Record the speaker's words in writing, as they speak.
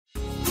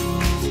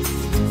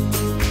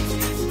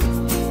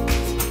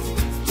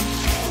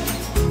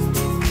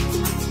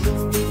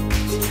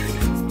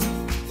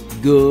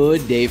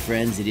Good day,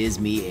 friends. It is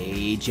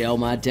me,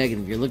 HLModTech,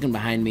 and if you're looking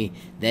behind me,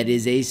 that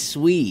is a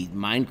sweet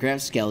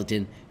Minecraft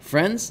skeleton.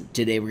 Friends,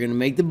 today we're going to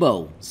make the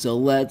bow, so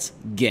let's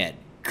get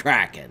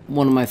cracking.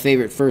 One of my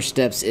favorite first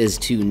steps is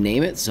to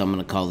name it, so I'm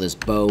going to call this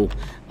bow.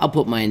 I'll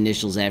put my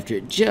initials after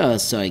it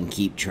just so I can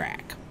keep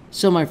track.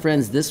 So my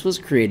friends, this was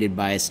created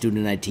by a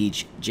student I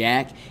teach,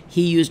 Jack.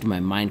 He used my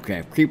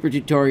Minecraft creeper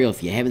tutorial.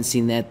 If you haven't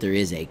seen that, there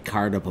is a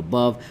card up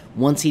above.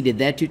 Once he did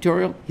that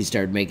tutorial, he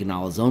started making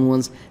all his own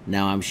ones.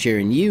 Now I'm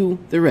sharing you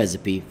the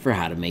recipe for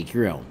how to make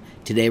your own.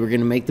 Today we're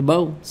going to make the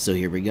bow, so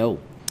here we go.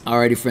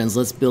 Alrighty friends,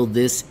 let's build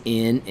this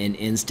in an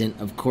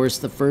instant. Of course,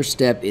 the first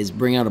step is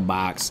bring out a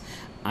box.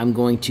 I'm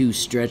going to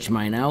stretch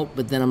mine out,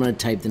 but then I'm going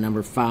to type the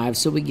number 5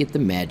 so we get the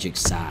magic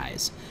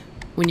size.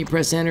 When you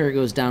press enter, it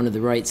goes down to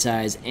the right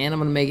size, and I'm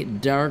going to make it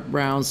dark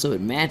brown so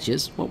it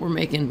matches what we're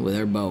making with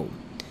our bow.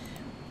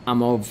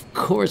 I'm of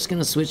course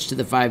going to switch to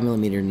the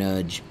 5mm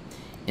nudge.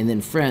 And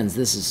then friends,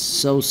 this is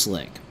so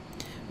slick.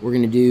 We're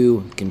going to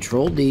do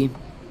Control D,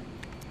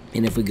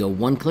 and if we go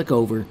one click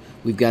over,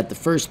 we've got the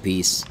first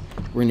piece.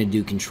 We're going to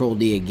do Control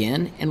D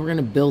again, and we're going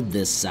to build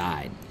this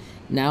side.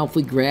 Now if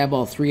we grab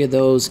all 3 of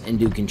those and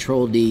do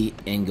Control D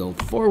and go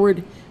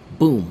forward,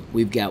 boom,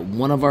 we've got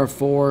one of our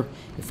 4.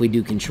 If we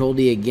do Control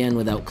D again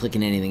without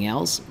clicking anything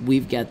else,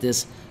 we've got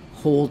this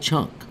whole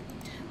chunk.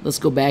 Let's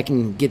go back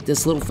and get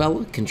this little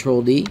fella,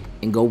 Control D,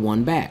 and go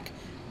one back.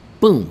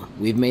 Boom,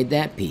 we've made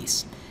that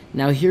piece.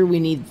 Now here we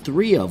need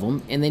 3 of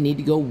them, and they need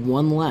to go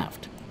one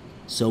left.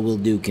 So we'll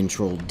do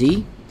Control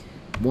D,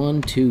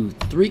 1, 2,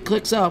 3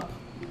 clicks up,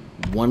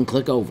 1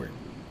 click over.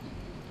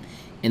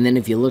 And then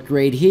if you look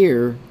right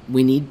here,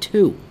 we need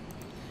 2.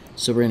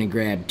 So we're going to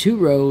grab 2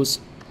 rows,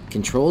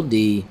 Control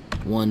D,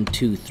 1,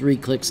 2, 3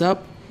 clicks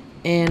up,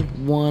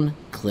 and 1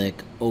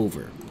 click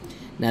over.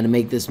 Now to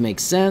make this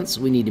make sense,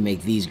 we need to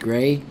make these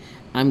gray.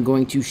 I'm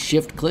going to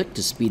shift click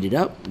to speed it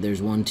up.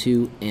 There's 1,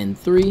 2, and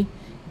 3.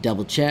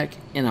 Double check,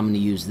 and I'm going to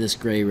use this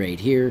gray right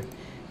here.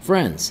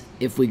 Friends,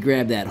 if we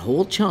grab that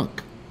whole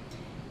chunk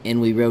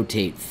and we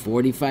rotate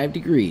 45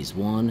 degrees,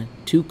 1,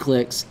 2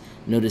 clicks,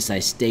 notice I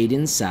stayed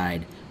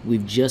inside.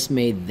 We've just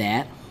made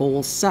that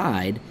whole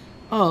side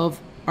of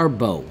our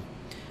bow.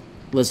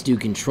 Let's do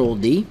Control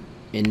D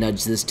and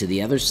nudge this to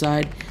the other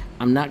side.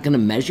 I'm not going to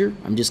measure,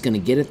 I'm just going to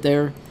get it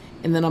there,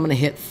 and then I'm going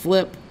to hit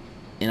flip,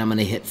 and I'm going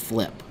to hit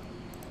flip.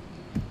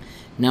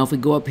 Now if we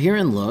go up here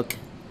and look,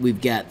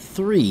 we've got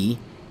 3,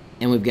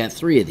 and we've got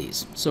 3 of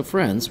these. So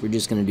friends, we're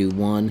just going to do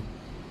 1,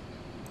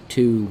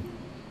 2,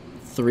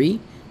 3.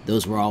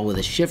 Those were all with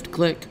a shift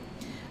click.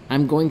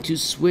 I'm going to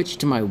switch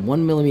to my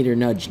 1mm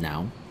nudge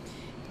now,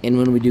 and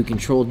when we do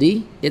Control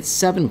D, it's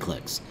 7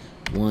 clicks.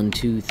 1,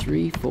 2,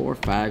 3, 4,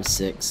 5,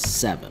 6,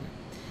 7.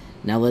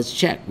 Now let's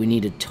check. We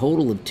need a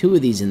total of 2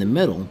 of these in the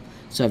middle,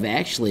 so I've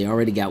actually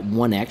already got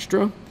 1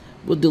 extra.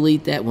 We'll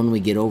delete that when we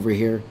get over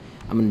here.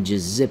 I'm going to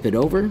just zip it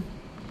over,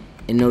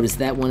 and notice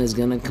that one is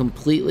going to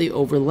completely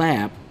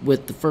overlap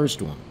with the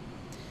first one.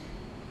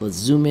 Let's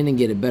zoom in and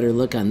get a better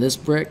look on this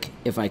brick.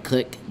 If I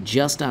click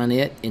just on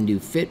it and do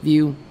Fit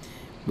View,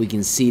 we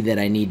can see that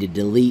I need to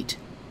delete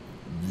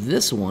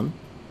this one.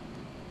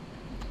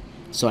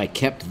 So I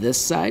kept this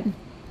side.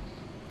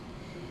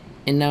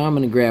 And now I'm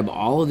going to grab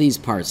all of these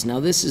parts. Now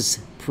this is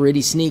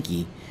pretty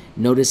sneaky.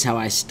 Notice how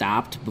I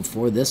stopped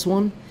before this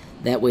one?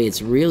 That way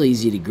it's real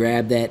easy to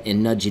grab that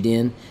and nudge it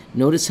in.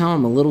 Notice how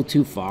I'm a little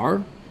too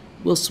far?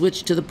 We'll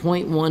switch to the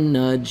 0.1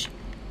 nudge,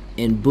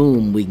 and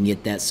boom, we can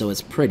get that so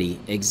it's pretty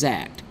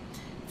exact.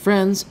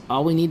 Friends,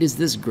 all we need is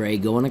this gray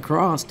going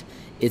across.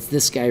 It's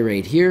this guy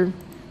right here.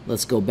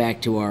 Let's go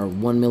back to our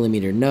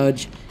 1mm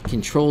nudge.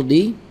 Control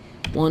D,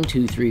 1,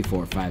 2, 3,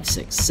 4, 5,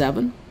 6,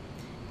 7.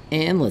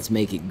 And let's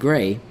make it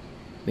gray.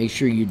 Make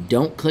sure you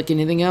don't click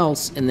anything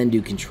else, and then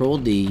do Control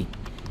D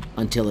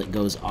until it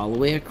goes all the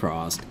way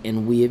across,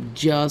 and we have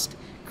just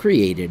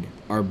created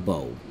our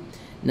bow.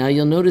 Now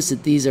you'll notice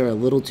that these are a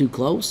little too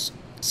close,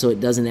 so it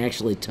doesn't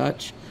actually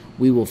touch.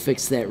 We will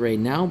fix that right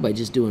now by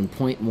just doing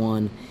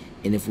 0.1,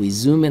 and if we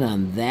zoom in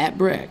on that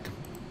brick,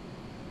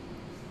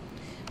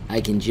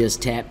 I can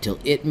just tap till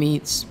it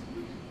meets,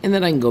 and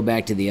then I can go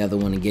back to the other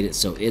one and get it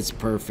so it's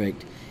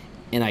perfect,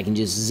 and I can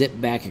just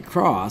zip back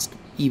across,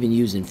 even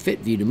using Fit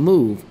View to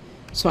move,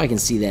 so I can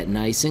see that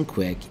nice and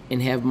quick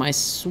and have my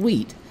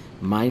sweet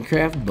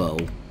Minecraft bow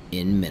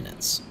in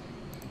minutes.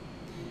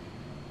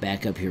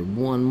 Back up here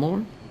one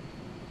more.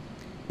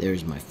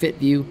 There's my Fit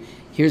View.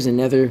 Here's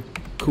another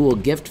cool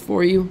gift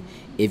for you.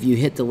 If you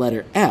hit the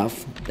letter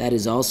F, that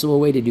is also a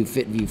way to do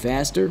Fit View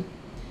faster.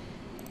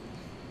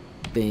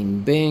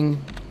 Bing,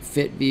 bing,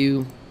 Fit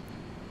View.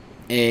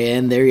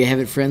 And there you have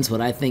it, friends,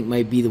 what I think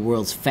might be the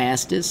world's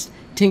fastest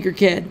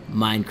Tinkercad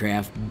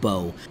Minecraft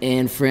bow.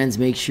 And friends,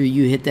 make sure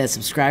you hit that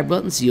subscribe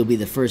button so you'll be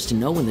the first to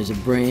know when there's a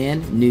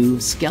brand new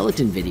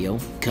skeleton video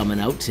coming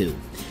out too.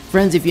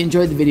 Friends, if you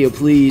enjoyed the video,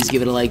 please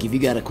give it a like. If you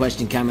got a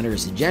question, comment, or a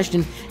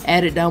suggestion,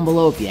 add it down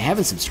below. If you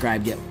haven't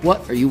subscribed yet,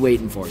 what are you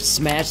waiting for?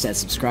 Smash that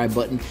subscribe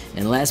button.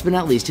 And last but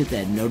not least, hit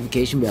that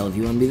notification bell if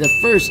you want to be the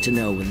first to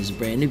know when there's a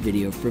brand new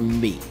video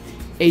from me,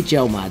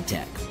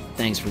 HLModTech.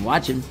 Thanks for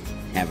watching.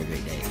 Have a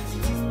great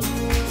day.